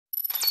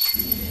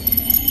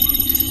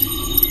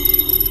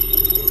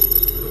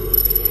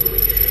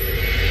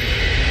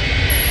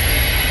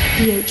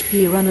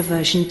PHP Runner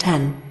version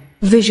 10.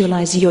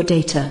 Visualize your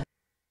data.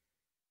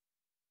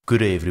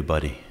 Good day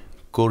everybody,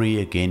 Corey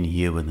again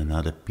here with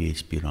another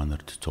PHP Runner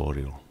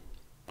tutorial.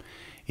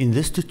 In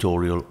this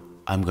tutorial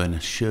I'm going to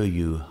show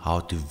you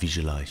how to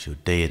visualize your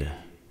data.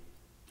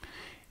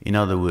 In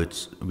other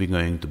words, we're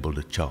going to build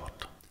a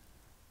chart.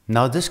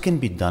 Now this can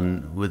be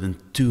done within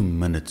 2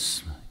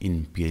 minutes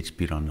in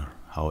PHP Runner.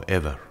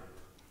 However,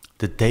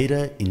 the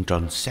data in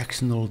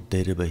transactional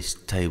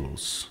database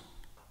tables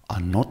are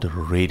not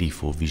ready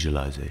for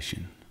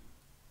visualization,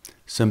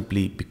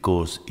 simply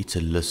because it's a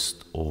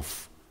list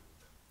of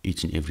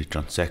each and every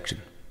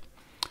transaction.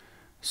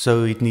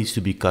 So it needs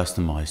to be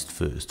customized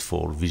first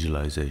for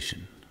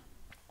visualization.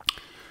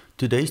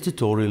 Today's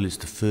tutorial is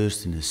the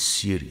first in a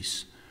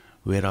series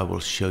where I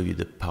will show you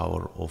the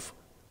power of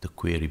the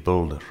query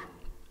builder.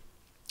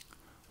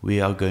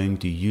 We are going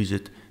to use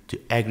it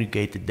to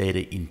aggregate the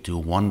data into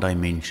one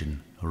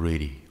dimension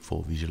ready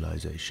for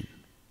visualization.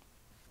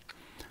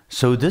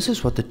 So this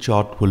is what the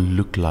chart will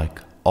look like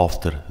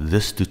after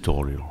this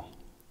tutorial.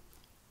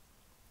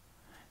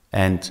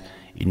 And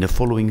in the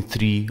following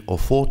 3 or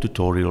 4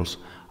 tutorials,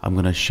 I'm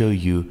going to show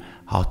you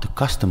how to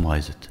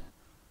customize it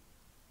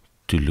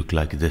to look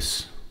like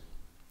this.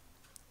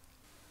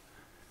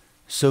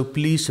 So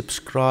please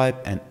subscribe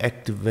and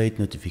activate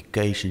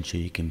notifications so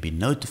you can be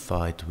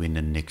notified when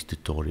the next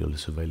tutorial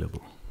is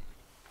available.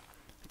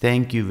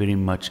 Thank you very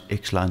much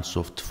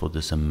XLineSoft for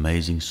this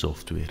amazing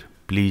software.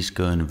 Please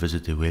go and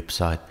visit the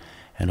website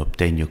and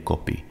obtain your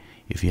copy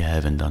if you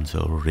haven't done so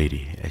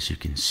already. As you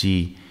can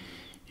see,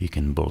 you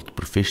can build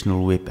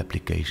professional web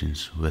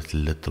applications with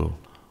little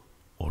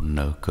or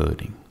no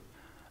coding.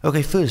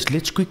 Okay, first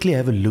let's quickly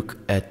have a look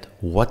at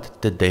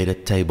what the data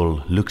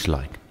table looks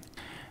like.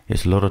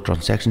 There's a lot of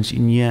transactions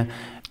in here.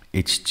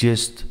 It's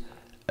just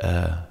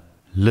a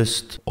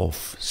list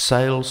of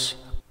sales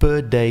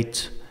per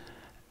date,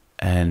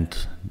 and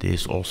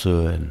there's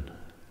also a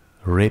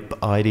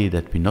rep ID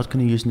that we're not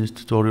going to use in this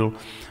tutorial,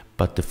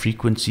 but the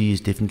frequency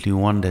is definitely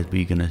one that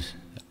we're going to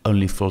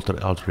only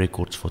filter out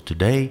records for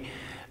today.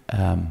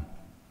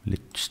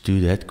 Let's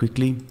do that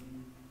quickly.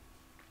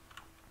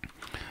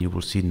 You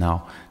will see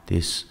now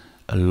there's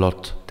a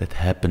lot that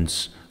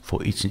happens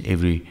for each and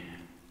every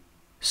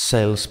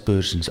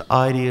salesperson's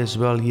ID as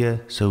well here.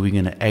 So we're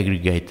going to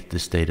aggregate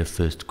this data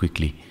first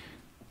quickly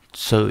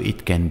so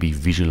it can be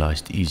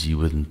visualized easy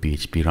within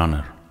PHP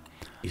Runner.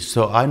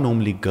 So I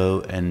normally go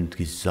and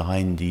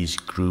design these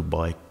group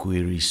by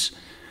queries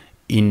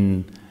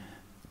in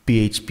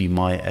PHP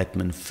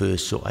MyAdmin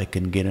first so I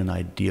can get an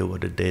idea what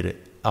the data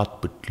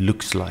output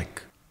looks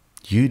like.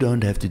 You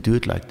don't have to do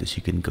it like this.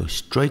 You can go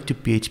straight to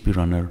PHP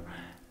Runner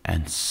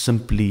and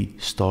simply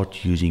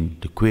start using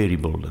the query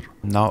builder.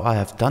 Now I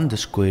have done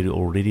this query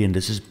already, and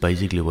this is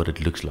basically what it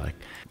looks like.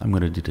 I'm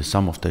going to do the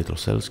sum of total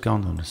sales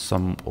count and the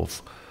sum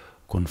of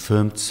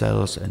confirmed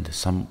sales and the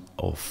sum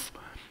of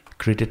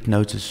credit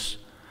notices,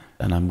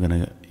 and I'm going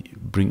to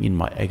bring in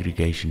my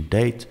aggregation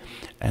date,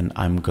 and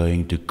I'm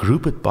going to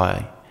group it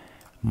by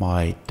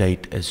my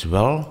date as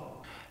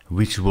well,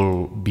 which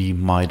will be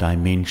my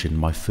dimension,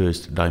 my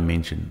first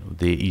dimension.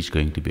 There is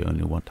going to be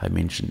only one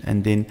dimension.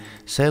 And then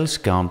sales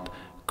count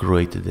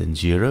greater than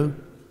 0.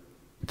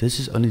 This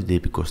is only there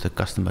because the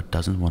customer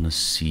doesn't want to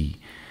see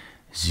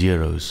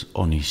zeros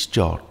on his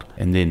chart.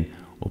 And then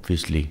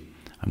obviously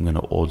I'm going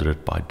to order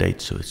it by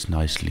date so it's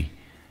nicely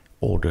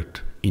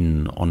ordered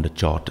in on the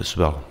chart as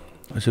well.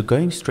 So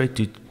going straight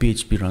to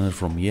PHP Runner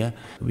from here,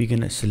 we're going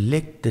to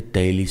select the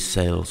daily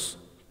sales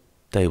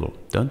table.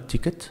 Don't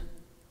tick it.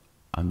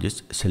 I'm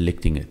just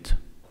selecting it.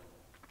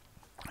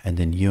 And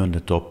then here on the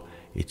top,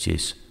 it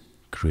says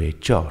create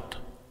chart.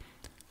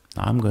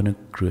 Now I'm going to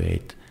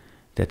create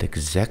that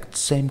exact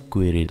same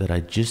query that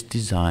I just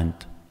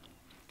designed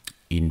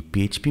in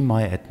PHP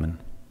MyAdmin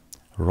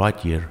right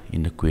here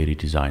in the query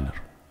designer.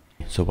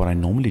 So what I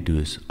normally do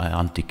is I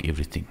untick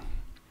everything.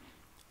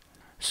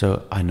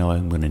 So I know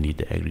I'm going to need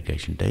the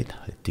aggregation date.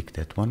 I tick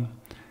that one.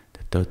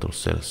 The total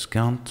sales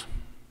count.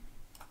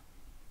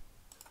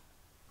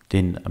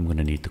 Then I'm going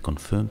to need the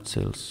confirmed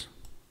sales.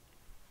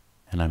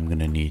 And I'm going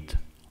to need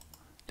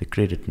the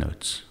credit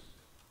notes.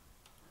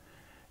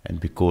 And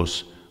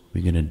because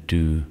we're going to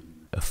do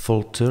a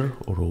filter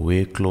or a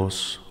where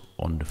clause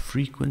on the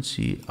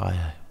frequency,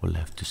 I will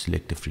have to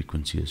select the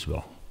frequency as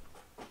well.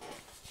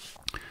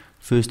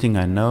 First thing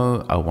I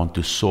know, I want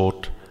to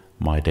sort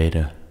my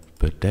data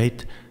per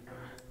date.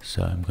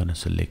 So I'm going to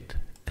select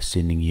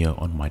ascending here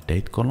on my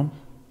date column.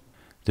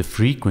 The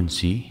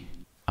frequency,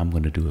 I'm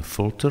going to do a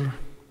filter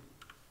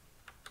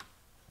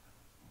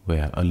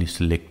where I only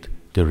select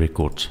the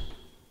records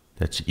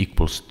that's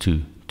equals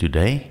to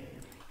today.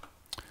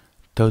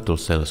 Total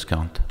sales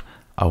count,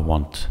 I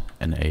want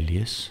an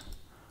alias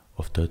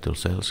of total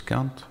sales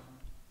count.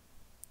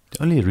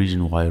 The only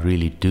reason why I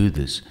really do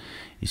this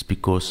is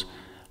because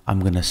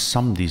I'm going to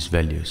sum these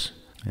values,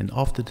 and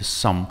after the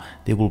sum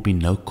there will be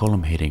no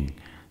column heading.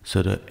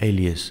 So the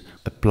alias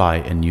apply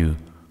a new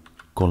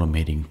column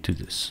heading to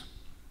this.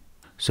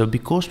 So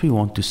because we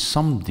want to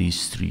sum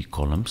these 3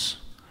 columns,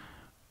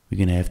 we're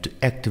going to have to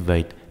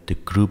activate the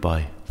group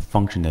by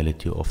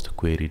functionality of the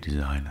query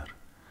designer.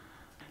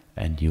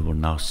 And you will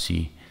now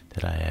see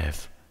that I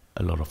have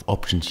a lot of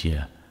options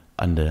here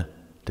under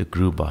the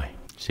group by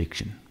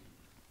section.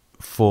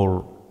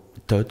 For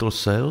total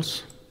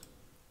sales,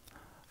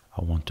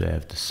 I want to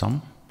have the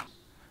sum.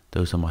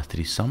 Those are my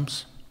 3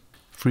 sums.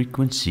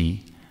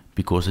 Frequency,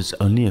 because it's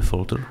only a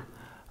filter,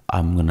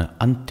 I'm going to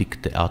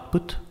untick the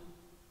output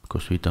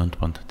because we don't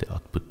want the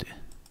output there.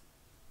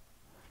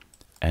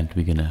 And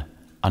we're going to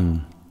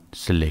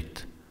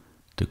unselect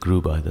the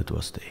group by that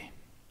was there.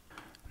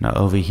 Now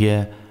over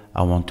here,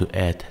 I want to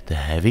add the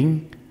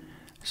having.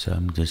 So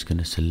I'm just going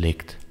to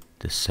select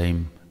the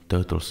same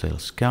total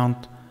sales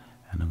count,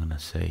 and I'm going to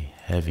say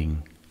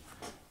having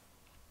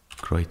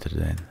greater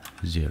than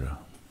 0.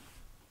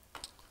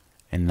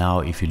 And now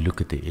if you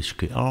look at the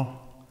SQL,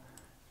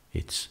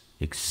 it's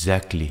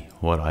exactly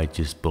what I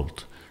just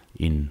built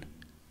in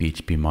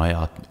PHP My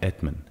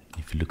Admin.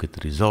 If you look at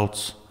the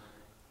results,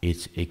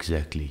 it's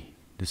exactly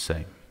the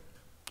same.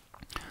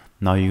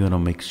 Now you're going to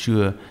make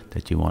sure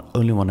that you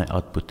only want to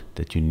output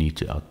that you need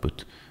to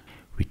output.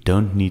 We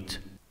don't need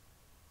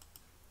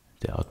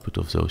the output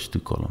of those 2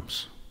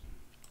 columns.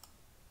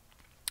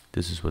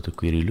 This is what the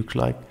query looks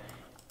like,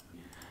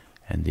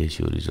 and there's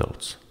your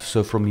results.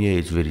 So from here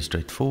it's very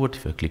straightforward.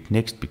 If I click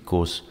next,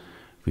 because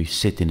we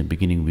set in the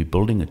beginning we're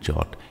building a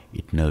chart,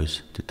 it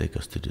knows to take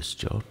us to this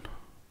chart.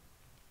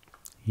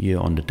 Here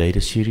on the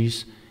data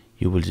series,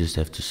 you will just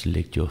have to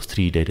select your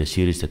 3 data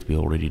series that we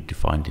already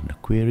defined in the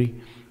query.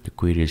 The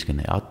query is going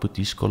to output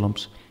these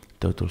columns: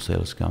 total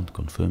sales count,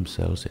 confirmed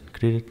sales, and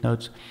credit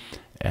notes.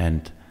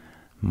 And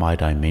my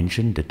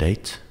dimension, the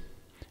date,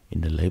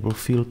 in the label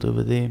field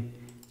over there.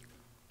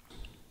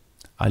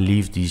 I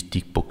leave these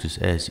tick boxes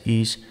as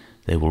is.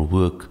 They will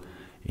work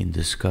in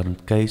this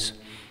current case.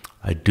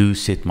 I do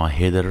set my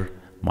header,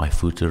 my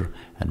footer,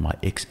 and my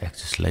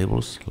x-axis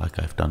labels like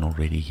I've done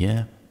already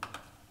here.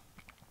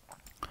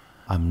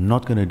 I'm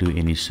not going to do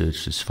any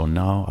searches for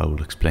now. I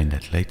will explain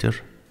that later.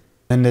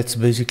 And that's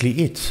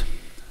basically it.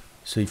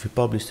 So if you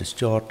publish this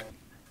chart,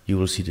 you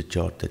will see the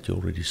chart that you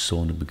already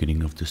saw in the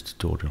beginning of this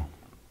tutorial.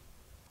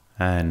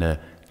 And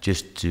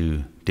just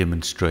to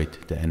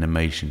demonstrate the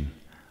animation,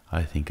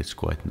 I think it's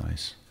quite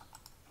nice.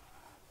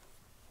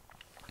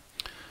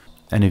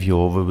 And if you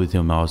hover with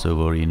your mouse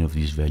over any of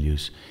these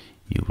values,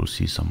 you will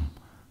see some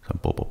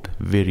pop-up.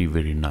 Very,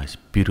 very nice,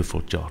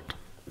 beautiful chart.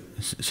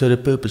 So the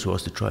purpose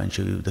was to try and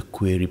show you the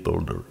query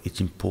builder. It's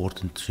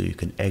important so you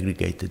can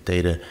aggregate the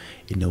data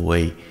in a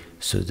way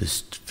so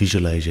this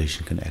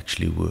visualization can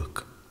actually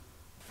work.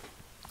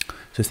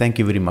 So thank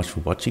you very much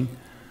for watching.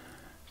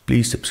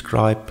 Please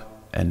subscribe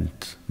and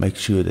make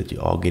sure that you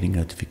are getting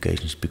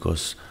notifications,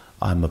 because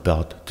I'm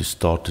about to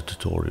start the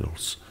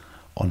tutorials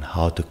on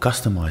how to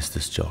customize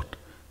this chart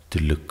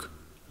to look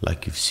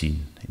like you've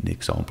seen in the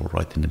example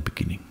right in the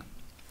beginning.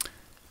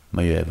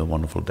 May you have a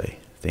wonderful day.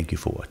 Thank you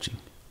for watching.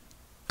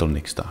 Till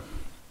next time.